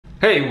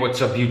Hey,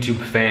 what's up YouTube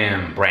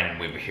fam? Brandon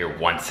Weaver here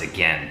once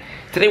again.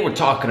 Today we're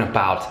talking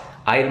about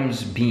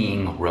items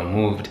being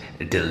removed,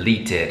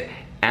 deleted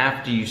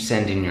after you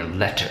send in your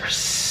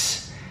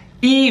letters.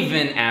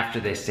 Even after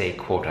they say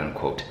quote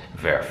unquote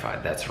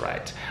verified, that's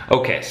right.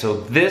 Okay,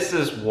 so this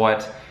is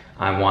what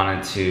I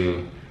wanted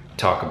to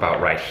talk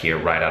about right here,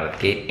 right out of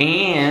the gate.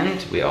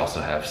 And we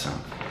also have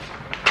some,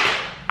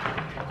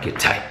 get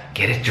tight,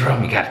 get it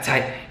Jerome, you got it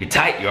tight. You're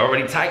tight, you're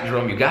already tight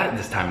Jerome, you got it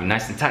this time, you're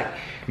nice and tight.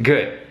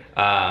 Good.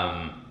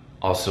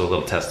 Also a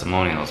little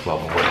testimonial as well,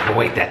 but we'll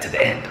wait that to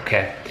the end,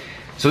 okay?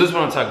 So this is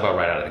what I'm talking about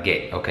right out of the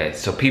gate, okay?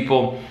 So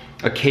people,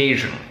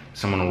 occasionally,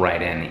 someone will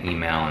write in an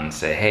email and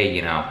say, hey,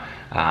 you know,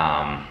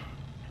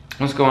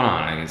 what's going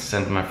on? I can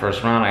send my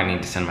first round, I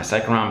need to send my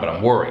second round, but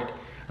I'm worried,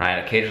 right?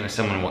 Occasionally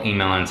someone will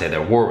email in and say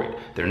they're worried,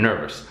 they're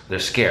nervous, they're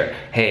scared.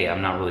 Hey,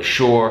 I'm not really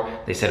sure.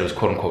 They said it was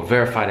quote unquote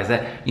verified. Is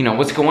that, you know,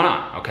 what's going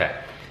on? Okay.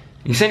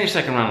 You send your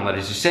second round of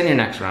letters, you send your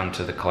next round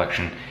to the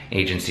collection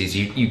agencies,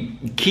 you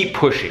keep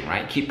pushing,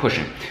 right? Keep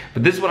pushing.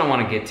 But this is what I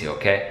want to get to,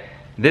 okay?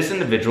 This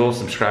individual,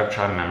 subscribe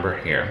tribe member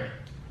here,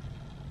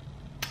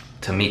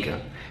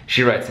 Tamika,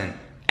 she writes in,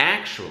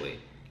 actually,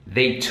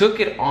 they took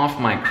it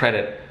off my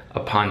credit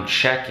upon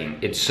checking.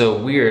 It's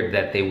so weird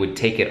that they would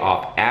take it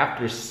off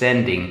after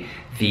sending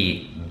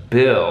the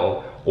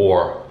bill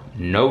or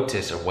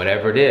notice or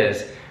whatever it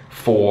is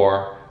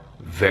for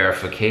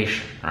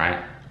verification,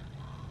 right?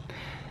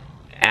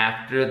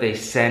 After they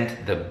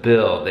sent the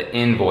bill, the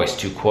invoice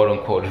to quote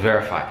unquote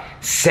verify,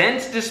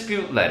 sent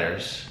dispute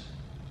letters,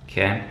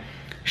 okay?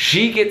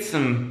 She gets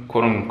some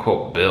quote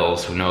unquote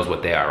bills, who knows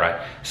what they are,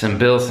 right? Some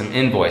bills, some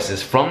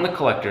invoices from the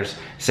collectors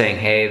saying,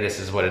 hey, this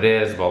is what it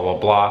is, blah, blah,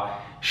 blah.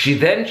 She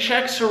then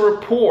checks her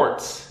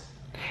reports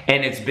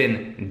and it's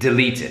been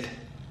deleted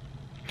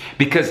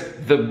because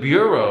the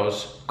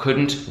bureaus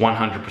couldn't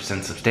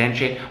 100%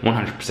 substantiate,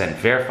 100%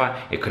 verify.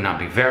 It could not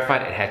be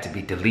verified, it had to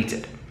be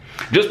deleted.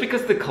 Just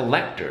because the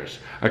collectors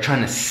are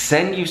trying to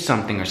send you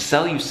something or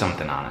sell you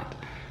something on it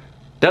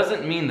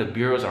doesn't mean the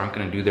bureaus aren't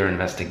going to do their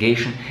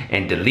investigation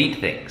and delete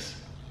things.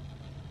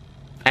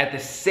 At the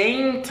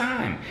same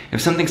time,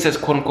 if something says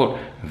quote unquote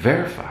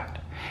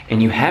verified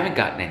and you haven't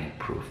gotten any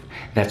proof,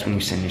 that's when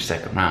you send your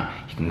second round.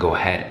 You can go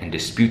ahead and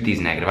dispute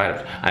these negative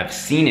items. I've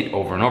seen it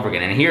over and over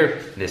again. And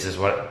here, this is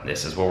what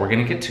we're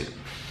going to get to.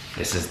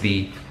 This is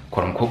the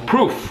quote unquote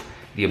proof,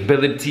 the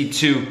ability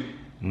to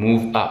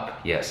move up.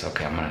 Yes,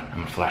 okay, I'm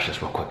gonna flash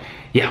this real quick.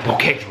 Yeah,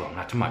 okay, Jerome,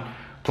 not too much.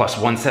 Plus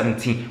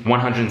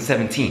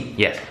 117,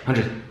 yes,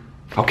 100.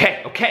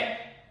 Okay,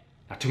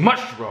 not too much,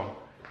 Jerome.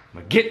 I'm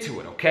gonna get to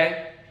it,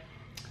 okay?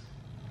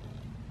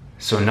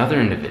 So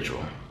another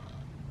individual,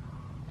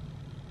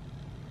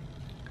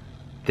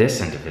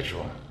 this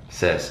individual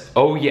says,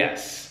 oh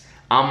yes,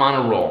 I'm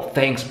on a roll.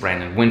 Thanks,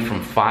 Brandon. Went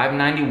from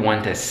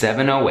 591 to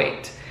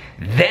 708.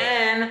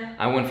 Then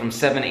I went from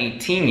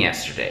 718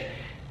 yesterday.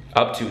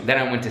 Then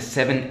I went to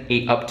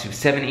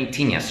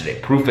 718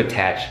 yesterday. Proof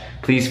attached.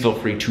 Please feel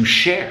free to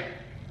share.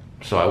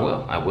 So I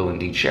will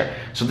indeed share.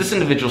 So this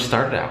individual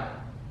started out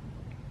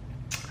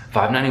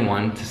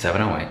 591 to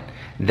 708,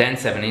 then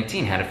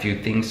 718 had a few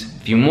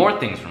more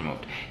things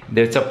removed.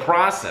 It's a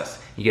process.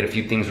 You get a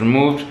few things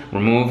removed,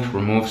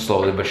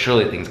 slowly but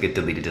surely things get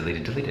deleted.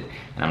 And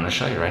I'm gonna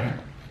show you right here.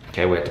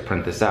 Okay, we have to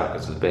print this out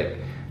because this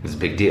is a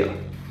big deal.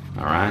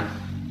 All right,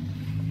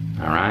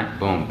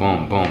 boom,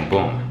 boom, boom,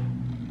 boom.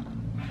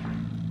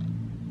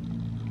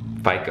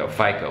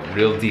 FICO,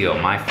 real deal,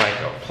 my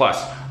FICO,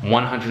 plus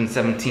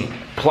 117,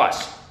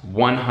 plus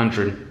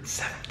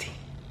 117.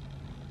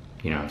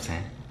 You know what I'm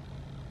saying?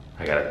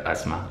 I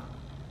smile.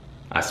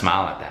 I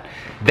smile at that.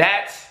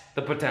 That's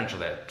the potential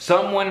there.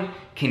 Someone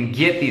can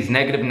get these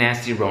negative,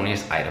 nasty,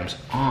 erroneous items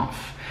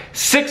off.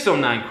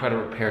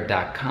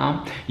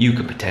 609creditrepair.com. You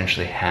could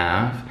potentially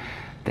have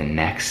the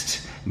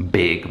next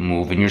big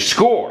move in your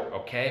score,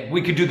 okay?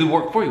 We could do the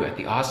work for you at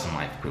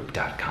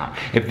theawesomelifegroup.com.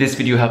 If this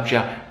video helped you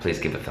out, please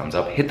give it a thumbs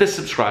up, hit the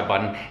subscribe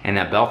button, and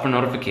that bell for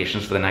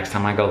notifications for the next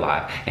time I go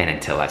live. And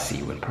until I see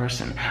you in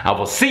person, I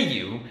will see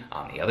you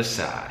on the other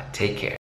side. Take care.